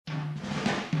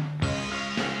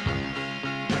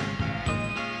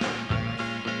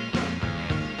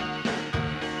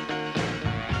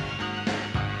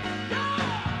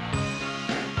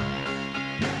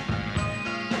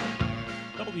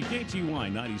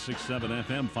WKTY 96.7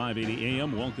 FM, 580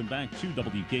 AM. Welcome back to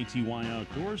WKTY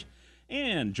Outdoors.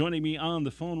 And joining me on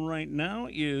the phone right now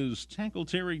is Tackle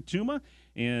Terry Tuma,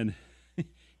 and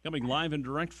coming live and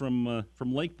direct from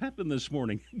Lake Pepin this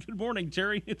morning. Good morning,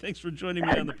 Terry. Thanks for joining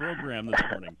me on the program this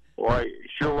morning. Well,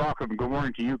 sure, welcome. Good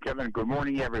morning to you, Kevin. Good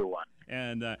morning, everyone.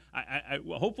 And I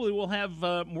hopefully we'll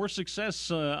have more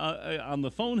success on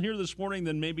the phone here this morning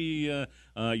than maybe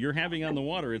you're having on the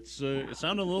water. It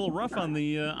sounded a little rough on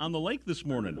the lake this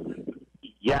morning.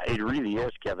 Yeah, it really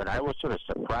is, Kevin. I was sort of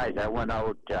surprised. I went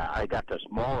out. I got the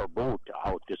smaller boat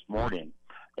out this morning,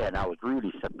 and I was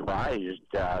really surprised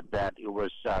that it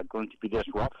was going to be this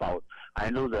rough out.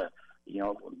 I knew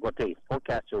what they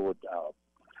forecasted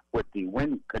with the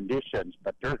wind conditions,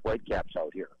 but there's whitecaps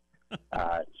out here.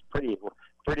 It's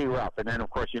pretty rough. And then, of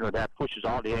course, that pushes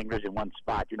all the anglers in one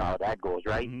spot. You know how that goes,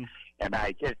 right? Mm-hmm. And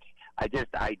I do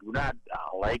not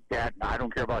like that. I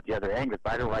don't care about the other anglers,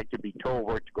 but I don't like to be told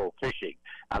where to go fishing.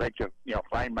 I like to,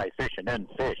 find my fish and then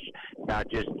fish, not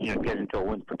just, get into a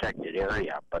wind-protected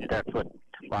area. But that's what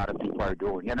a lot of people are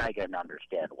doing, and I can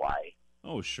understand why.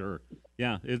 Oh, sure.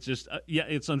 Yeah, it's just,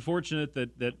 it's unfortunate that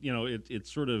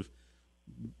it's sort of,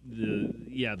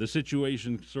 the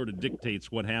situation sort of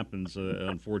dictates what happens,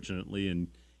 unfortunately, and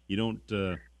you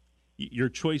don't, your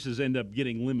choices end up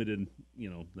getting limited.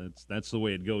 That's the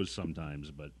way it goes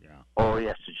sometimes, but yeah. Oh,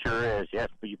 yes, it sure is. Yes,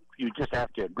 but you just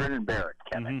have to grin and bear it,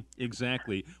 Kevin. Mm-hmm,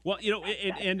 exactly. Well,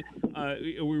 and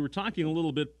we were talking a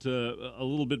little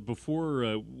bit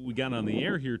before we got on the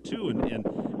air here too, and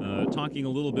talking a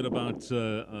little bit about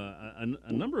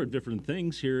a number of different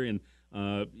things here. And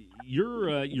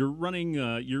you're running.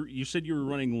 You said you were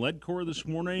running lead core this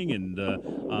morning, and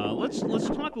let's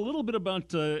talk a little bit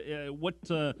about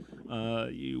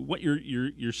what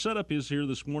your setup is here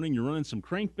this morning. You're running some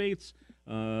crankbaits.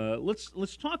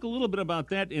 Let's talk a little bit about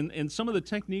that and some of the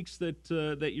techniques that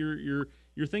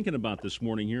you're thinking about this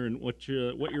morning here, and what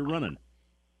you're running.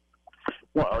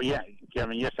 Well, yeah,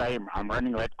 Kevin. Yes, I am. I'm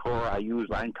running lead core. I use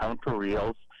line counter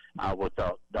reels. With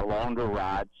the longer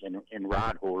rods and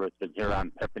rod holders, because they're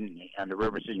on Pepin and the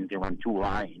river system, you can run two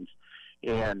lines.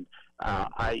 And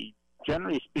I,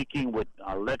 generally speaking, with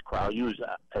lead core, I'll use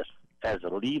as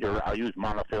a leader, I'll use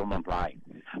monofilament line.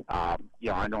 I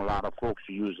know a lot of folks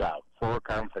who use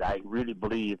fluorocarbon, but I really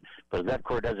believe the lead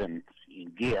core doesn't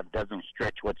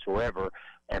stretch whatsoever,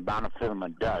 and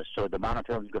monofilament does. So the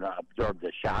monofilament is going to absorb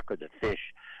the shock of the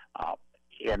fish,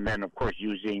 and then, of course,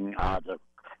 using the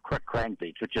correct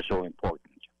crankbaits, which is so important.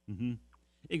 Mm-hmm.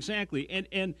 Exactly,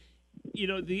 and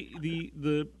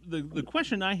the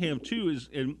question I have too is,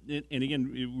 and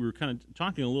again, we were kind of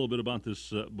talking a little bit about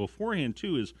this beforehand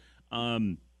too, is,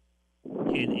 and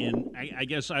I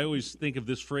guess I always think of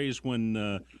this phrase when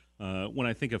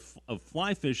I think of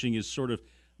fly fishing is sort of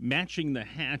matching the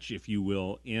hatch, if you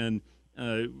will, and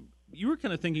you were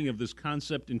kind of thinking of this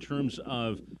concept in terms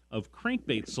of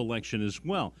crankbait selection as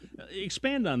well.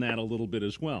 Expand on that a little bit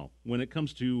as well when it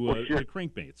comes to sure. the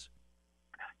crankbaits.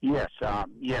 Yes,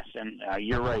 and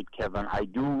you're right, Kevin. I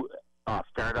do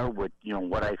start out with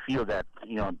what I feel that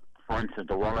for instance,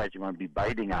 the walleyes you're going to be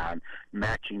biting on,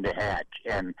 matching the hatch,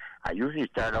 and I usually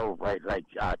start out like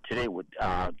today with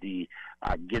the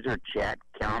gizzard chat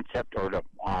concept, or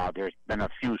there's been a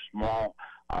few small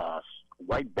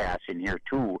white bass in here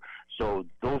too. So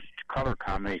those color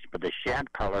combinations, but the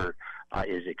shad color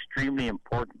is extremely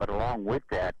important. But along with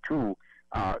that too,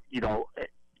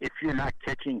 if you're not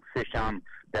catching fish on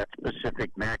that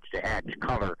specific match to hatch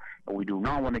color, we do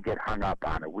not want to get hung up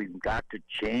on it. We've got to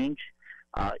change.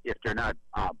 If they're not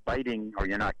biting or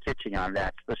you're not catching on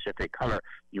that specific color,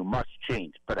 you must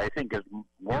change. But I think is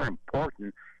more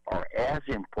important, or as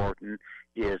important,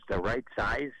 is the right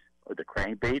size of the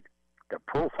crankbait, the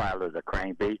profile of the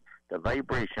crankbait, the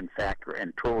vibration factor,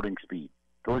 and trolling speed.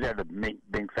 Those are the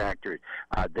big factors.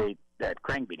 That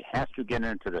crankbait has to get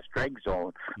into the strike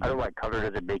zone. Mm-hmm. Otherwise, color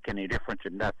doesn't make any difference,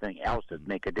 and nothing else does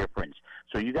make a difference.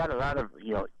 So you got a lot of,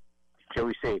 shall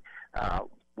we say,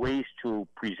 ways to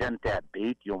present that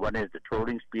bait. One is the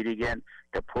trolling speed again,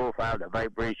 the profile, the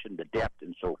vibration, the depth,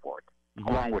 and so forth, mm-hmm.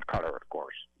 along with color, of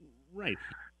course. Right.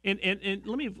 And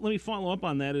let me follow up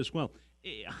on that as well.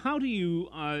 How do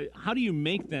you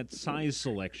make that size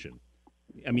selection?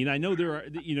 I mean, I know there are,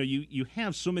 you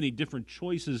have so many different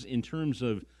choices in terms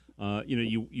of,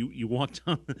 you walk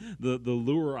down the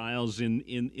lure aisles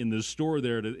in the store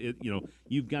there.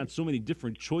 You've got so many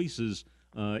different choices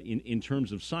in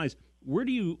terms of size. Where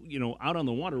do you, out on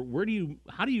the water,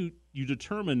 how do you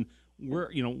determine where,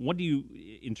 what do you,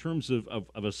 in terms of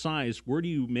a size, where do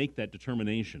you make that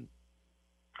determination?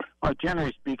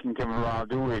 Generally speaking, Kevin, what I'll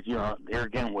do is, there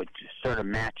again would sort of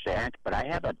match that, but I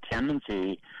have a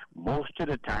tendency most of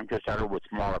the time to start with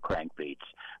smaller crankbaits.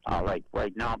 Like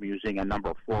right now, I'm using a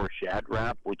number 4 Shad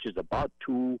Rap, which is about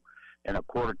 2.25,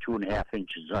 2.5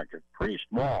 inches long. It's pretty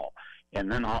small.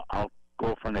 And then I'll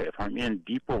go from there. If I'm in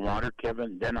deeper water,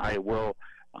 Kevin, then I will,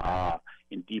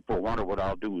 in deeper water, what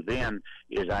I'll do then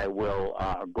is I will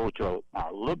go to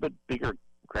a little bit bigger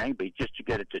crankbait just to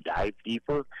get it to dive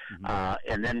deeper.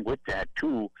 And then with that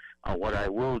too, what I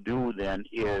will do then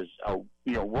is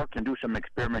work and do some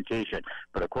experimentation.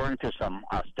 But according to some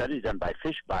studies done by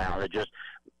fish biologists,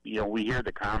 we hear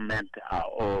the comment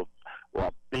of,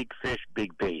 well, big fish,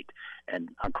 big bait. And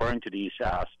according to these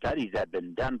studies that have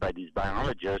been done by these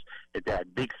biologists, is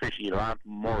that big fish eat a lot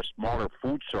more smaller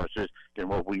food sources than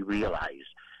what we realize.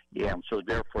 Yeah, and so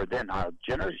therefore then,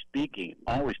 generally speaking,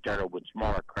 always start out with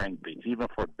smaller crankbaits. Even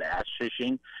for bass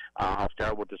fishing, I'll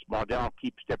start with the small. Then I'll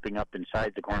keep stepping up in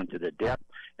size according to the depth.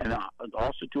 And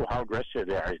also, too, how aggressive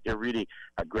they are. If they're really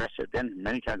aggressive, then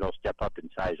many times I'll step up in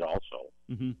size also.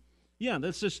 Mm-hmm. Yeah,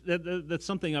 that's just that's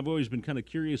something I've always been kind of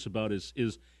curious about is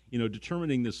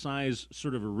determining the size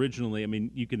sort of originally. I mean,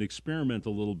 you can experiment a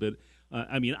little bit.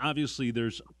 I mean, obviously,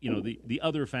 there's the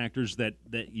other factors that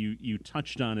you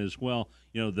touched on as well.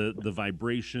 The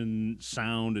vibration,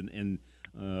 sound, and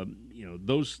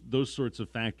those sorts of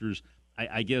factors.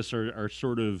 I guess are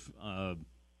sort of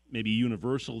maybe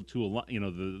universal to a lot.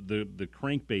 The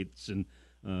crankbaits and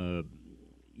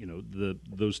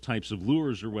those types of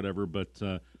lures or whatever. But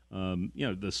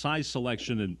the size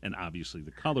selection and obviously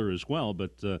the color as well.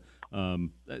 But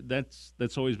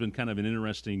that's always been kind of an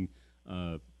interesting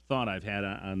thought I've had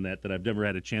on that I've never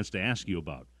had a chance to ask you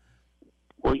about.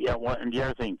 Well, yeah, and the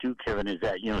other thing, too, Kevin, is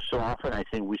that, so often I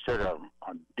think we sort of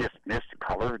dismiss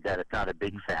color, that it's not a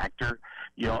big factor.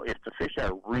 If the fish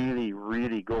are really,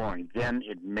 really going, then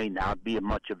it may not be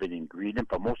much of an ingredient,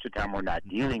 but most of the time we're not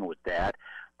dealing with that.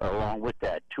 But along with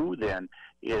that, too, then,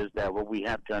 is that what we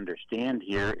have to understand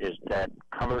here is that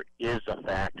color is a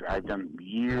factor. I've done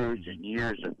years and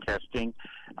years of testing.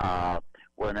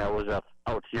 When I was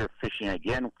out here fishing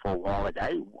again for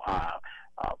walleye,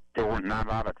 there were not a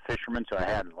lot of fishermen, so I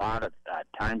had a lot of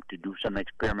time to do some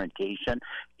experimentation.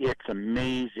 It's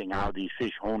amazing how these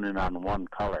fish hone in on one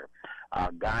color. A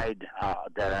guide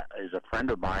that is a friend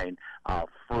of mine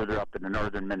further up in the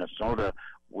northern Minnesota,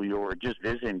 we were just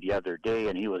visiting the other day,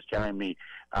 and he was telling me,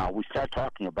 we started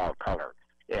talking about color.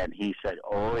 And he said,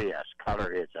 oh, yes,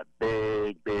 color is a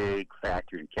big, big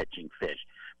factor in catching fish.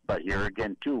 But here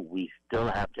again, too, we still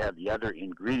have to have the other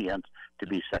ingredients to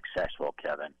be successful,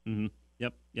 Kevin. Mm-hmm.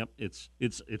 Yep.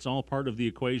 It's all part of the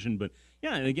equation. But,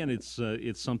 yeah, and again, it's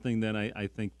something that I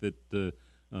think that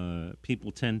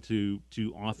people tend to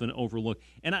often overlook.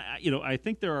 And, I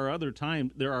think there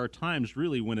are times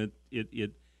really when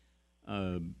it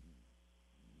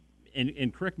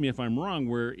and correct me if I'm wrong,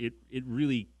 where it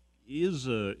really is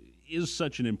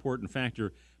such an important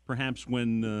factor, perhaps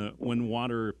when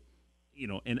water,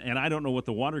 and I don't know what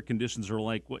the water conditions are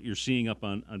like, what you're seeing up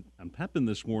on Pepin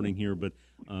this morning here, but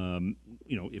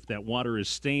if that water is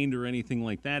stained or anything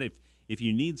like that, if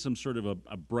you need some sort of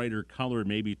a brighter color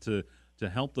maybe to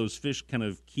help those fish kind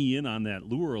of key in on that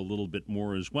lure a little bit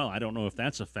more as well. I don't know if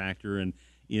that's a factor in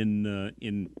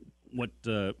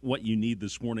what you need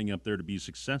this morning up there to be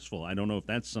successful. I don't know if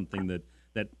that's something that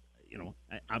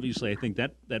obviously I think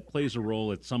that plays a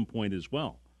role at some point as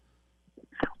well.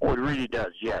 Oh, it really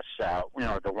does, yes. The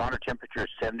water temperature is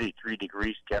 73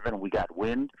 degrees, Kevin. We got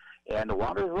wind, and the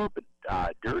water is a little bit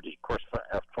dirty, of course,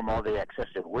 from all the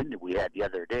excessive wind that we had the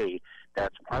other day.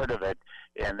 That's part of it.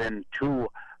 And then, too,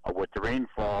 with the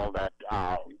rainfall that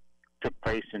took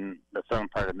place in the southern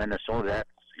part of Minnesota, that's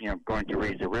going to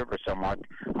raise the river somewhat.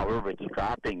 However, it's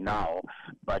dropping now.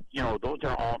 But, those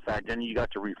are all factors. And you got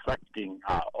the reflecting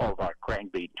of our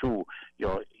crankbait, too.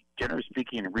 Generally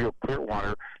speaking, in real clear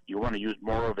water, you want to use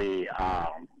more of a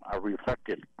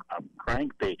reflective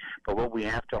crankbait. But what we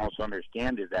have to also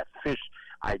understand is that fish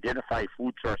identify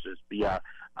food sources via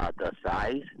the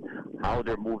size, how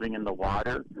they're moving in the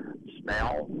water,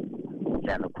 smell,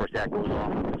 and of course that goes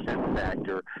along with the scent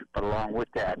factor. But along with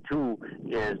that too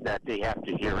is that they have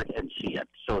to hear it and see it.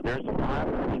 So there's a lot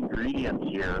of ingredients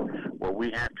here where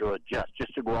we have to adjust.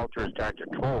 Just to go out there and start to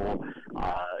troll,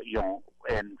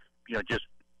 just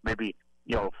maybe,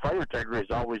 Fire Tiger is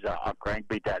always a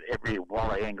crankbait that every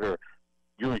walleye angler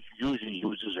usually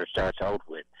uses or starts out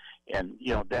with. And,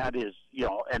 that is,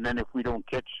 and then if we don't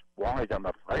catch walleyes on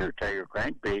the Fire Tiger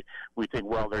crankbait, we think,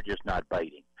 well, they're just not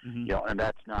biting. Mm-hmm. And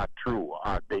that's not true.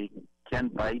 They can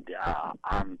bite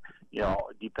on,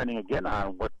 depending again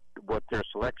on what their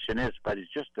selection is. But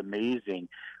it's just amazing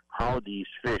how these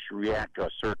fish react to a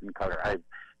certain color. As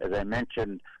I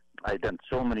mentioned, I've done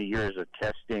so many years of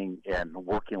testing and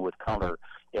working with color,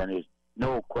 and there's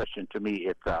no question to me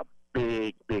it's a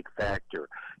big, big factor.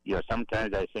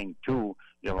 Sometimes I think too,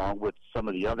 along with some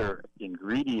of the other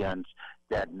ingredients,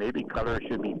 that maybe color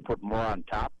should be put more on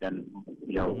top than,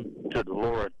 to the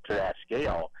lower to that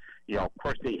scale. Of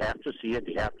course they have to see it,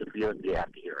 they have to feel it, they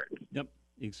have to hear it. Yep.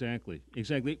 Exactly.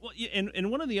 Well,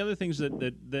 and one of the other things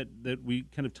that we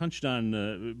kind of touched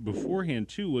on beforehand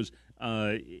too was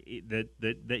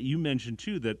that you mentioned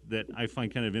too that I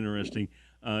find kind of interesting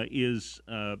is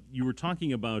you were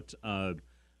talking about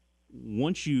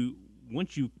once you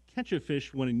catch a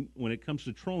fish when it comes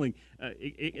to trolling,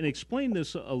 and explain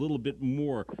this a little bit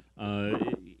more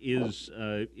is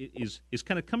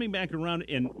kind of coming back around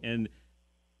and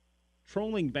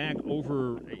trolling back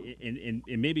over, and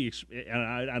maybe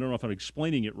I don't know if I'm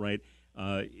explaining it right,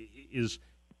 is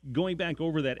going back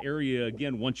over that area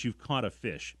again once you've caught a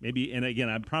fish. Maybe, and again,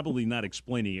 I'm probably not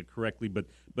explaining it correctly, but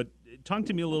talk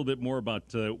to me a little bit more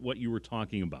about what you were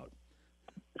talking about.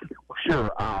 Sure,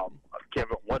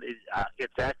 Kevin.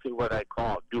 It's actually what I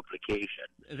call duplication.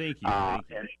 Thank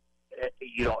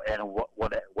you. And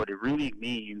what it really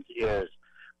means is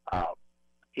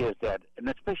that, and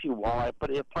especially walleye, but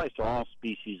it applies to all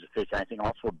species of fish. I think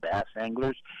also bass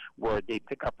anglers, where they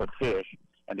pick up a fish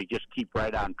and they just keep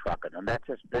right on trucking. And that's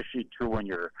especially true when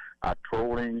you're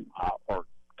trolling or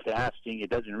casting. It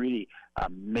doesn't really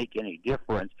make any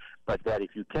difference, but that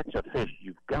if you catch a fish,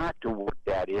 you've got to work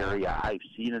that area. I've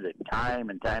seen it time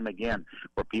and time again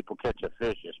where people catch a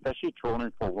fish, especially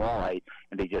trolling for walleye,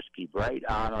 and they just keep right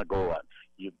on going.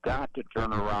 You've got to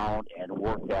turn around and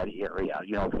work that area,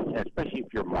 especially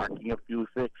if you're marking a few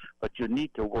fish, but you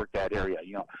need to work that area,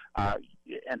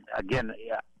 and again,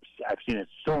 I've seen it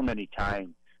so many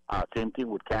times. Same thing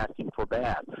with casting for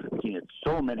bass. I've seen it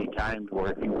so many times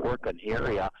where if you work an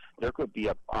area, there could be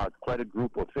quite a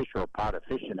group of fish or a pot of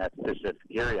fish in that specific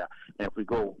area. And if we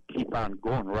keep on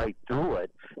going right through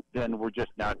it, then we're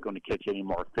just not going to catch any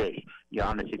more fish.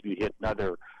 Honest, if you hit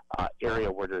another area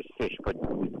where there's fish, but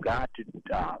we've got to,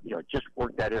 just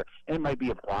work that area. And it might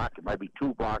be a block, it might be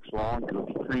 2 blocks long, it could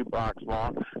be 3 blocks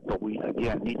long, but we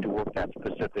again need to work that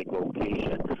specific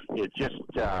location. It's just.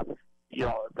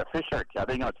 The fish are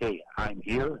telling us, hey, I'm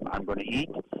here, I'm going to eat,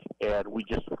 and we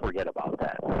just forget about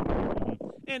that.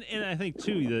 And I think,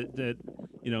 too, that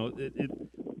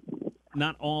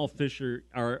not all fish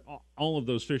are all of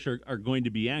those fish are going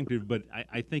to be active, but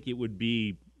I think it would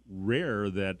be rare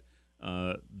that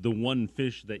the one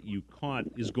fish that you caught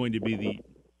is going to be the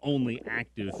only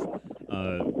active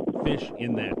fish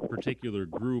in that particular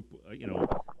group,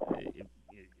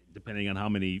 depending on how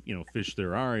many fish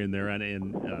there are in there,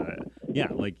 and yeah,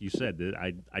 like you said,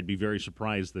 I'd be very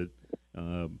surprised that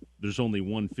there's only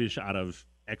one fish out of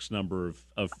X number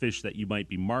of fish that you might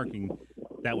be marking.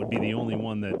 That would be the only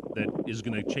one that is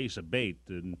going to chase a bait,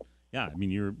 and yeah, I mean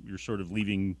you're sort of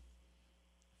leaving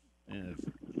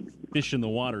fish in the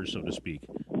water, so to speak.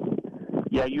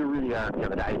 Yeah, you really are,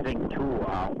 Kevin. I think too,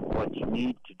 what you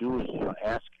need to do is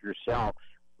ask yourself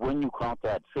when you caught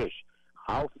that fish,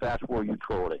 how fast were you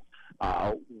trolling?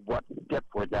 What depth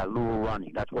was that lure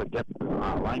running? That's why depth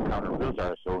line counter reels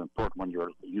are so important when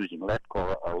you're using let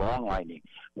core or long lining.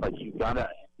 But you gotta,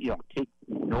 take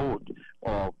note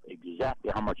of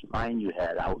exactly how much line you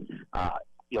had out.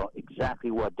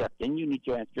 Exactly what depth. Then you need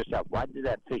to ask yourself, why did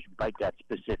that fish bite that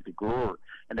specific lure?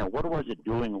 And then what was it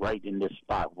doing right in this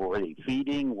spot? Were they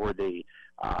feeding? Were they,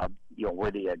 were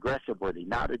they aggressive? Were they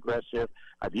not aggressive?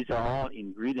 These are all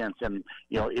ingredients, and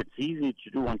it's easy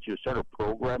to do once you sort of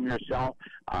program yourself.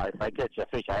 If I catch a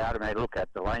fish, I automatically look at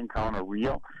the line counter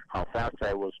reel, how fast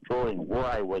I was trolling, where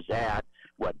I was at,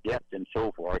 what depth, and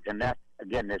so forth. And that,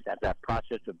 again, is that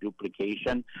process of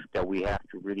duplication that we have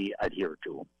to really adhere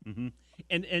to. Mm-hmm.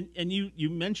 And you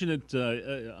mentioned it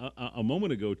a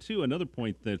moment ago too. Another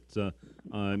point that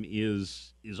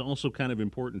is also kind of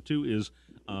important too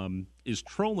is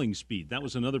trolling speed. That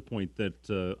was another point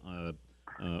that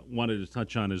wanted to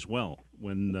touch on as well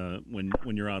when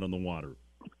you're out on the water.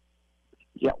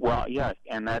 Yeah, well, yes,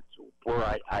 and that's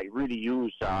where I really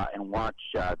use and watch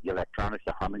the electronics,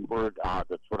 the Humminbird.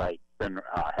 That's what I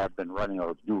have been running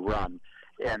or do run.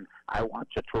 And I watch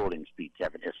the trolling speed,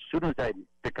 Kevin. As soon as I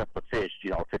pick up a fish,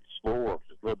 if it's slow or if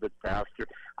it's a little bit faster,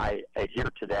 I adhere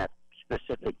to that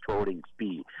specific trolling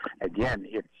speed. Again,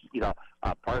 it's,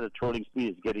 part of the trolling speed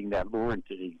is getting that lure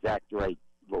into the exact right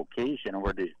location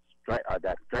where the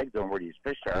that strike zone where these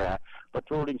fish are at. But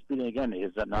trolling speed, again,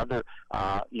 is another,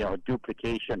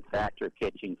 duplication factor of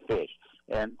catching fish.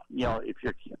 And,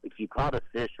 if you caught a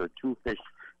fish or 2 fish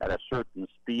at a certain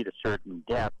speed, a certain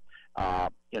depth,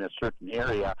 in a certain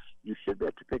area, you should be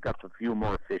able to pick up a few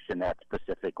more fish in that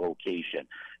specific location.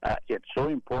 It's so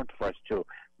important for us to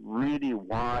really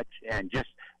watch, and just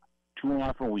too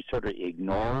often we sort of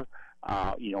ignore,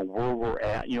 where we're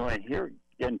at. And here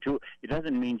again, too, it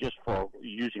doesn't mean just for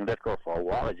using lithcore for a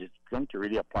walleye. It's going to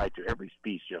really apply to every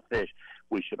species of fish.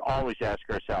 We should always ask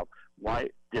ourselves, why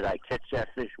did I catch that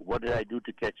fish? What did I do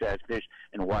to catch that fish?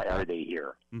 And why are they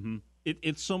here? Mm-hmm.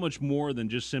 It's so much more than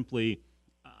just simply,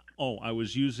 I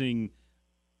was using,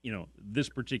 this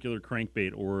particular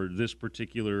crankbait or this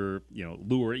particular,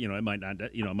 lure. It might not,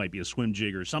 it might be a swim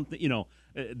jig or something.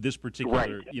 This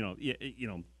particular,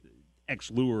 right. X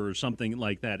lure or something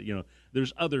like that.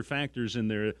 There's other factors in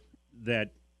there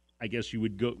that I guess you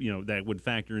would go, that would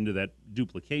factor into that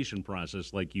duplication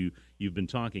process, like you've been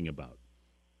talking about.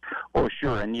 Oh,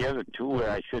 sure. And the other two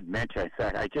I should mention, in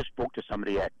fact, I just spoke to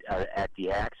somebody at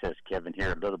the Access, Kevin,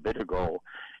 here a little bit ago,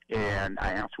 and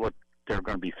I asked what they're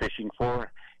going to be fishing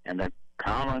for, and the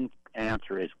common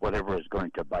answer is whatever is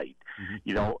going to bite.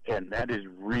 Mm-hmm. And that is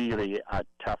really a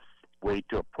tough way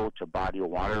to approach a body of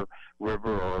water,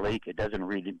 river or a lake. It doesn't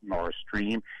really, or a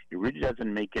stream. It really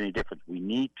doesn't make any difference. We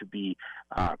need to be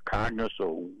cognizant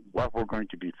of what we're going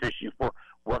to be fishing for,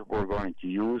 what we're going to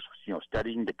use,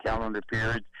 studying the calendar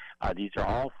periods. These are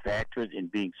all factors in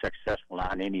being successful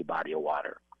on any body of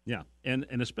water. Yeah, and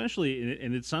especially,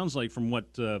 and it sounds like from what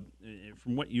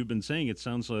you've been saying, it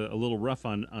sounds a little rough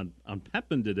on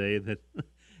Pepin today. That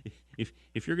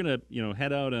if you're gonna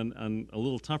head out on a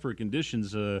little tougher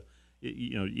conditions,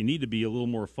 you need to be a little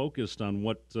more focused on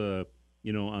what on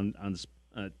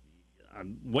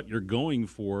what you're going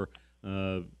for,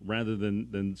 rather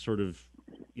than sort of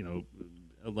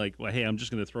like, well, hey, I'm just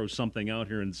going to throw something out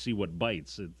here and see what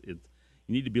bites. You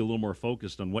need to be a little more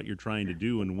focused on what you're trying to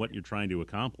do and what you're trying to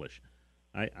accomplish,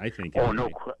 I think.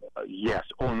 Yes.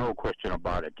 Oh, no question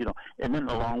about it. And then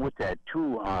along with that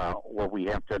too, what we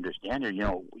have to understand here,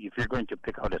 if you're going to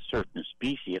pick out a certain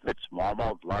species, if it's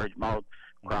smallmouth, largemouth,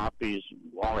 crappies,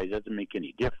 walleye, doesn't make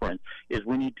any difference, is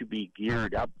we need to be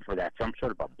geared up for that, some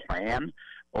sort of a plan.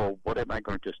 Or what am I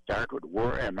going to start with?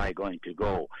 Where am I going to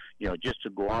go? Just to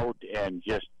go out and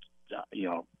just,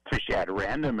 fish at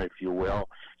random, if you will.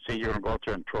 Say you're going to go out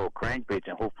there and throw crankbaits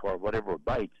and hope for whatever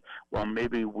bites. Well,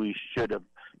 maybe we should have,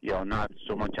 not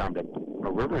so much on the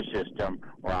river system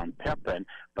or on Pepin,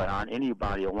 but on any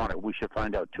body of water. We should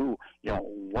find out, too,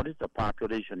 what is the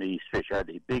population of these fish? Are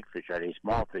they big fish? Are they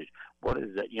small fish? What is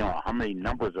it? How many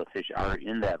numbers of fish are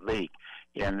in that lake?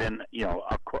 And then,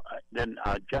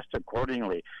 just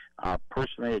accordingly.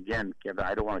 Personally, again, Kevin,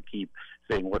 I don't want to keep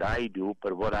saying what I do,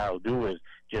 but what I'll do is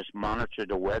just monitor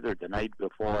the weather the night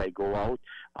before I go out.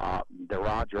 The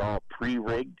rods are all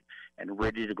pre-rigged and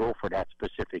ready to go for that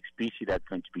specific species that's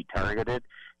going to be targeted.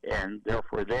 And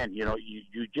therefore then, you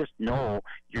just know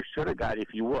you sort of got,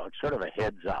 if you will, sort of a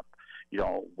heads up.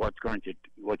 What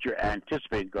you're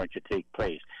anticipating going to take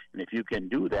place. And if you can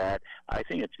do that, I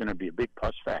think it's going to be a big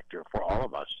plus factor for all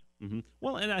of us. Mm-hmm.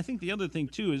 Well, and I think the other thing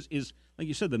too is like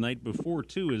you said the night before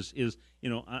too is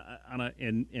on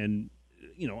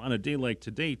a day like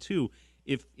today too,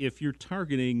 if you're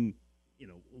targeting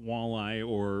walleye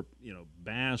or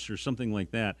bass or something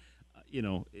like that,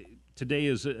 today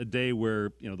is a day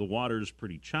where the water's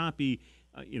pretty choppy,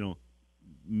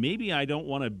 maybe I don't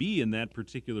want to be in that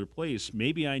particular place.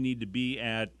 Maybe I need to be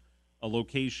at a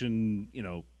location,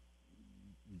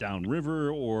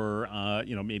 downriver, or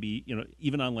maybe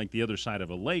even on like the other side of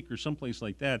a lake or someplace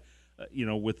like that,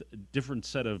 with a different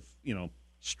set of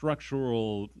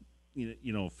structural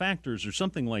factors or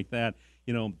something like that,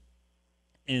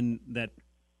 and that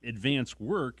advanced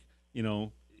work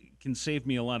can save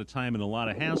me a lot of time and a lot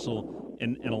of hassle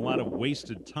and a lot of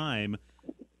wasted time.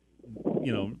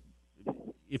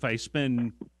 If I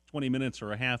spend 20 minutes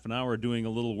or a half an hour doing a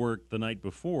little work the night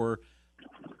before,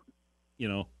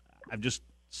 I've just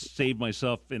saved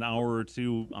myself an hour or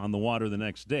two on the water the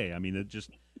next day. I mean, to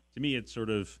me, it's sort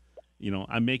of,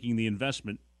 I'm making the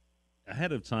investment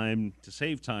ahead of time to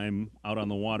save time out on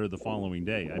the water the following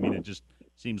day. I mean, it just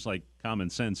seems like common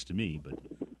sense to me, but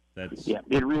that's... Yeah,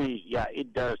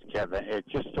 it does, Kevin. It's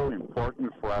just so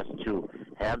important for us to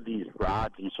have these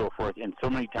rods and so forth. And so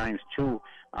many times, too,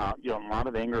 a lot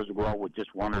of anglers go out with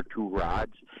just one or two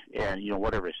rods, and,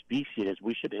 whatever species it is,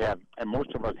 we should have, and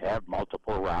most of us have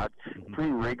multiple rods,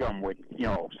 pre-rig them with,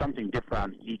 something different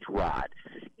on each rod.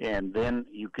 And then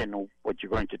what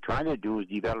you're going to try to do is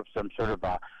develop some sort of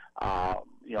a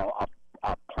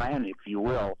plan, if you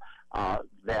will,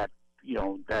 that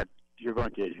you're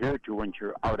going to adhere to when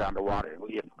you're out on the water.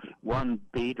 If one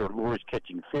bait or lure is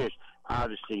catching fish,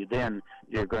 obviously then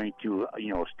you're going to,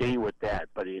 stay with that.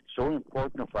 But it's so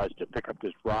important for us to pick up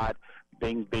this rod,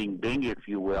 bing, bing, bing, if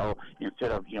you will,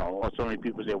 instead of, so many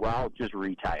people say, well, I'll just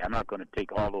retie. I'm not going to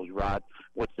take all those rods.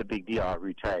 What's the big deal? I'll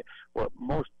retie. Well,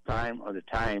 most of the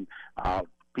time,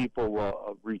 people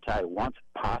will retie once,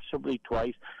 possibly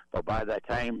twice, but by the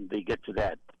time they get to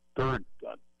that third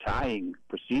tying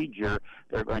procedure,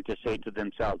 they're going to say to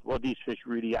themselves, well, these fish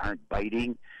really aren't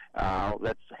biting.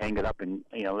 Let's hang it up and,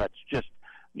 let's just,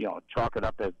 chalk it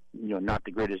up as, not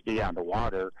the greatest day on the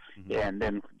water, and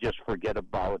then just forget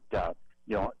about,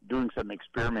 doing some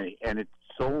experimenting. And it's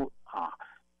so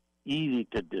easy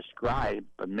to describe,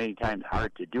 but many times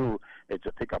hard to do. It's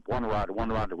to pick up one rod,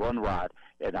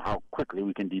 and how quickly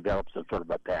we can develop some sort of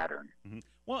a pattern.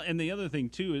 Well, and the other thing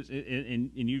too is, and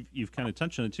you've kind of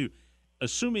touched on it too,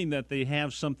 assuming that they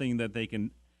have something that they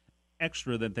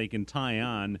can tie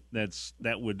on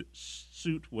that would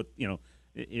suit what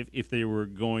if they were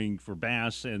going for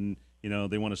bass and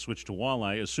they want to switch to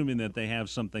walleye, assuming that they have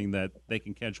something that they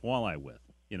can catch walleye with,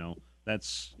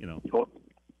 that's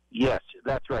Yes,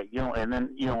 that's right. And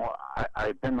then,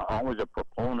 I've been always a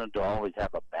proponent to always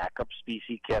have a backup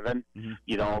species, Kevin,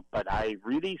 but I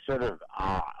really sort of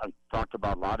I've talked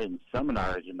about a lot in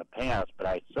seminars in the past, but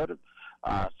I sort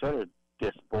of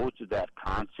disposed of that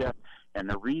concept. And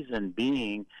the reason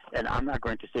being, and I'm not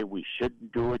going to say we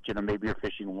shouldn't do it, maybe you're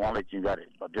fishing walleye,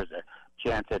 but there's a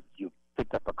chance that you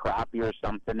picked up a crappie or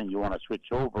something and you want to switch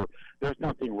over. There's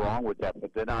nothing wrong with that.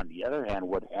 But then on the other hand,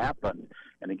 what happens,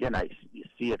 and again, you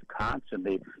see it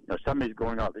constantly, somebody's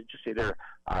going out, let's just say they're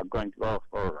going to go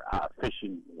for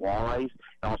fishing walleyes,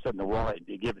 and all of a sudden the walleye,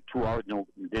 they give it 2 hours and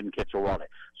didn't catch a walleye.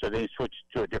 So they switch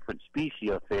to a different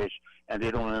species of fish, and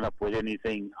they don't end up with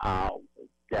anything,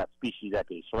 that species that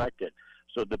they selected.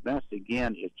 So the best,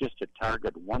 again, is just to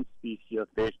target one species of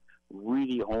fish,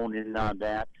 really hone in on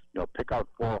that, pick out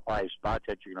 4 or 5 spots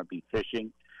that you're going to be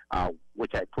fishing,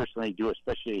 which I personally do,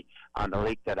 especially on the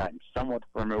lake that I'm somewhat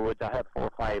familiar with. I have 4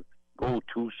 or 5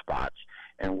 go-to spots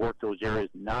and work those areas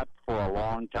not for a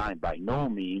long time by no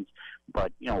means,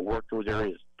 but, work those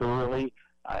areas thoroughly,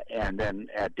 and then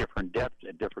at different depths,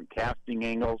 at different casting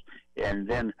angles, and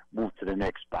then move to the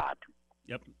next spot.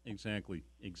 Yep, exactly.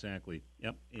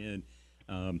 Yep, and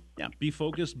be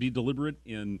focused, be deliberate,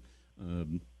 and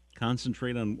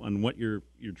concentrate on what you're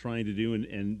trying to do,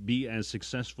 and be as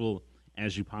successful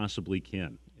as you possibly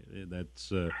can.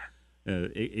 That's a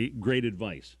great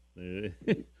advice.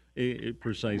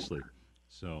 Precisely.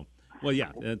 So, well,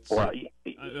 yeah, that's. Well,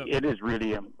 it is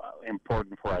really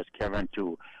important for us, Kevin,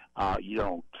 to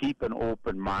keep an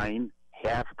open mind,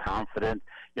 have confidence.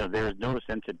 There's no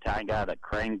sense in tying out a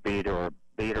crankbait or a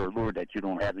bait or lure that you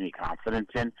don't have any confidence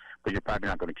in, but you're probably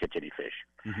not going to catch any fish.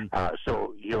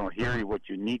 So, here what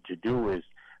you need to do is,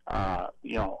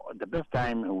 the best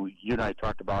time, you and I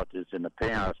talked about this in the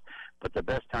past, but the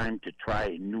best time to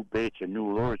try new baits or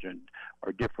new lures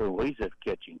or different ways of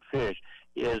catching fish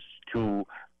is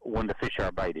when the fish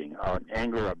are biting. An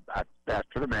angler, a bass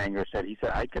tournament angler said,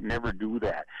 I could never do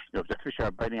that. If the fish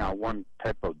are biting on one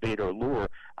type of bait or lure,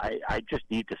 I just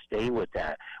need to stay with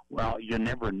that. Well, you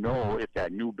never know if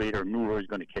that new bait or new lure is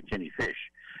going to catch any fish,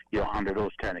 under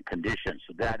those kind of conditions.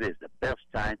 So that is the best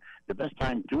time. The best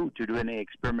time, too, to do any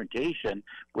experimentation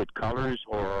with colors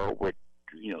or with,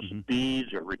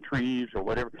 speeds or retrieves or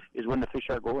whatever is when the fish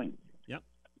are going.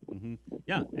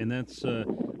 Yeah, and that's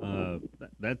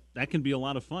that can be a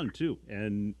lot of fun too,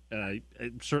 and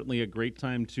certainly a great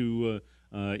time to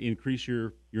increase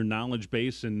your knowledge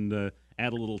base and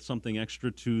add a little something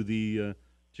extra to the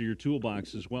to your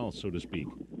toolbox as well, so to speak.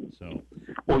 So.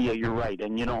 Well, yeah, you're right,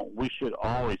 and we should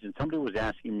always. And somebody was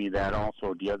asking me that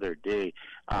also the other day.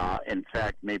 In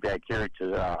fact, maybe I carried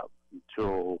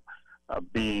to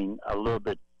being a little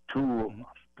bit too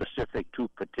specific, too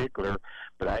particular,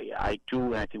 but I do,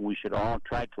 and I think we should all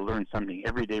try to learn something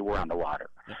every day we're on the water.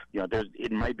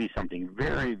 It might be something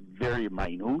very, very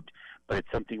minute, but it's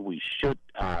something we should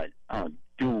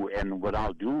do. And what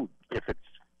I'll do, if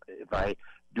I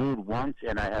do it once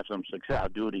and I have some success, I'll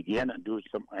do it again and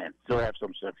still have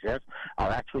some success.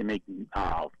 I'll actually make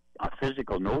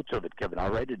physical notes of it, Kevin.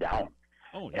 I'll write it down.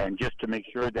 Oh, yeah. And just to make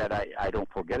sure that I don't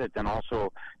forget it. Then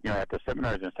also, at the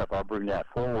seminars and stuff, I'll bring that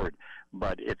forward.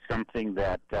 But it's something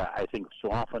that I think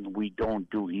so often we don't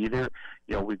do either.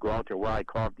 We go out there, well, I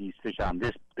caught these fish on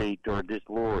this bait or this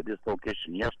lure or this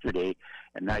location yesterday,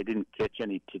 and I didn't catch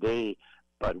any today.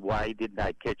 But why didn't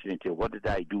I catch it today? What did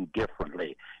I do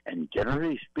differently? And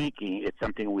generally speaking, it's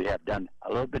something we have done a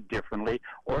little bit differently,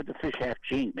 or the fish have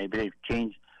changed. Maybe they've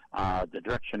changed the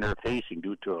direction they're facing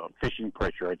due to fishing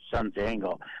pressure, its sun's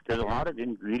angle. There's a lot of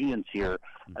ingredients here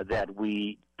that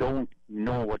we don't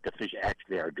know what the fish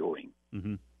actually are doing.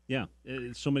 Mm-hmm. Yeah,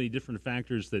 so many different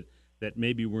factors that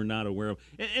maybe we're not aware of,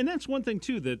 and that's one thing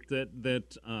too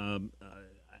that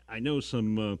I know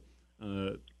some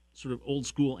sort of old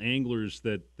school anglers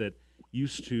that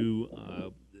used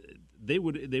to. They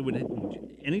would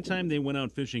anytime they went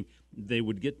out fishing, they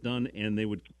would get done, and they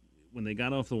would, when they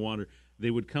got off the water,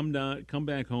 they would come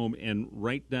back home and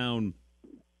write down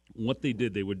what they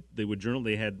did. They would journal.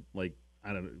 They had, like,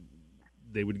 I don't know,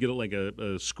 they would get like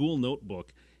a school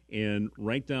notebook and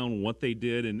write down what they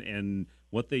did and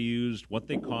what they used, what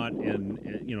they caught, and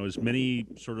as many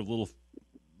sort of little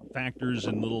factors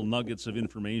and little nuggets of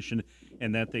information,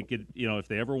 and that they could, if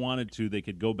they ever wanted to, they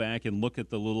could go back and look at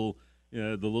the little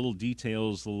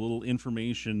details, the little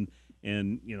information,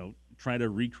 and try to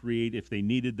recreate if they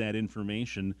needed that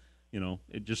information.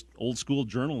 It just old school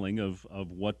journaling of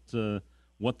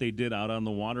what they did out on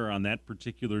the water on that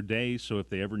particular day. So if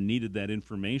they ever needed that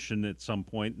information at some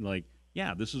point, like,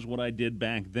 yeah, this is what I did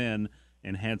back then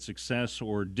and had success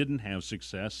or didn't have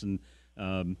success, and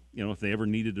if they ever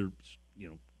needed to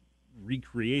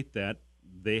recreate that,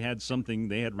 they had something,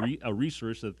 they had a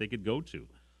resource that they could go to.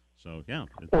 So yeah.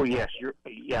 Oh yes,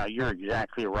 you're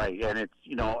exactly right, and it's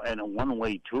and one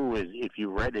way too is if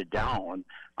you write it down,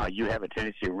 you have a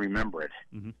tendency to remember it.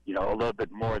 Mm-hmm. A little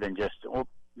bit more than just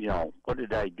what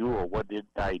did I do or what did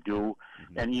I do,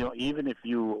 Mm-hmm. and even if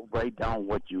you write down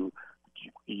what you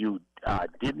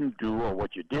didn't do or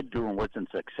what you did do and wasn't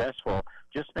successful,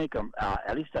 just make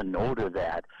at least a note of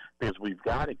that, because we've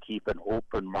got to keep an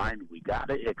open mind. We got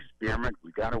to experiment.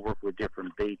 We got to work with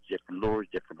different baits, different lures,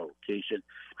 different locations.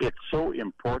 It's so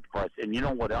important for us. And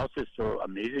what else is so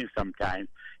amazing sometimes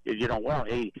is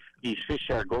hey, these fish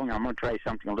are going. I'm going to try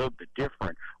something a little bit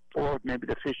different. Or maybe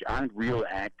the fish aren't real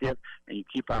active, and you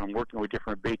keep on working with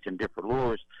different baits and different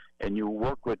lures, and you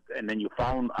work with, and then you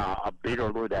found a bait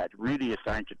or lure that really is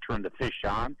starting to turn the fish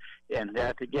on, and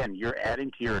that, again, you're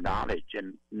adding to your knowledge,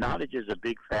 and knowledge is a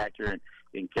big factor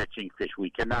in catching fish. We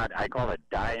cannot, I call it,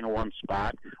 die in one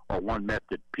spot or one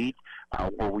method, Pete,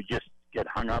 where we just get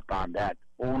hung up on that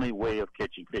only way of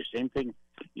catching fish. Same thing,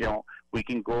 we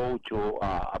can go to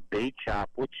a bait shop,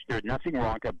 which there's nothing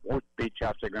wrong with. Most bait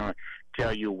shops are going to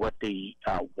tell you what's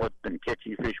been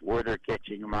catching fish, where they're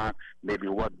catching them on, maybe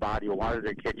what body of water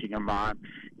they're catching them on,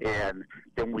 and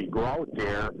then we go out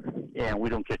there and we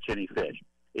don't catch any fish.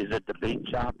 Is it the bait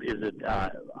shop? Is it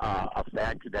a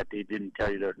fact that they didn't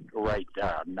tell you the right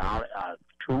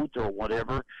truth or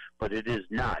whatever? But it is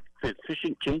not.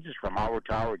 Fishing changes from hour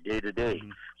to hour, day to day. Mm-hmm.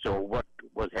 So what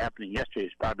was happening yesterday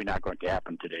is probably not going to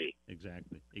happen today.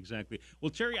 Exactly.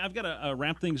 Well, Terry, I've got to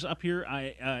wrap things up here.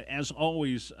 As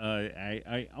always,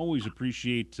 I always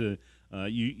appreciate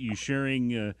you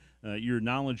sharing your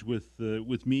knowledge with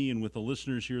me and with the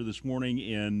listeners here this morning,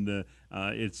 and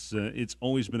it's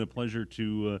always been a pleasure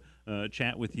to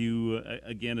chat with you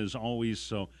again, as always.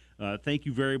 So thank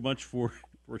you very much for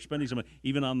spending some,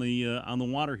 even on the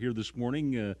water here this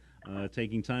morning,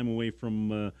 taking time away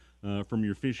from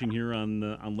your fishing here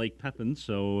on Lake Pepin.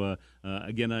 So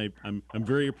again, I'm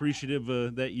very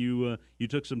appreciative that you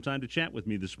took some time to chat with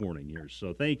me this morning here.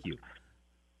 So thank you.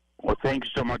 Well, thank you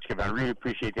so much, Kevin. I really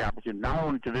appreciate the opportunity not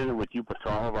only to visit with you, but to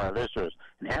all of our listeners.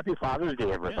 And happy Father's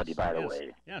Day, everybody, by the way.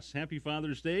 Yes, happy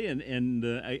Father's Day. And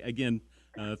again,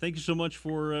 thank you so much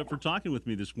for talking with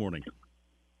me this morning.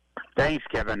 Thanks,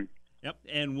 Kevin. Yep,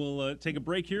 and we'll take a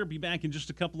break here. Be back in just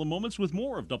a couple of moments with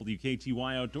more of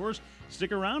WKTY Outdoors.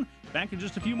 Stick around. Back in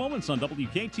just a few moments on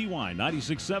WKTY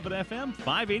 96.7 FM,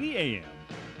 580 AM.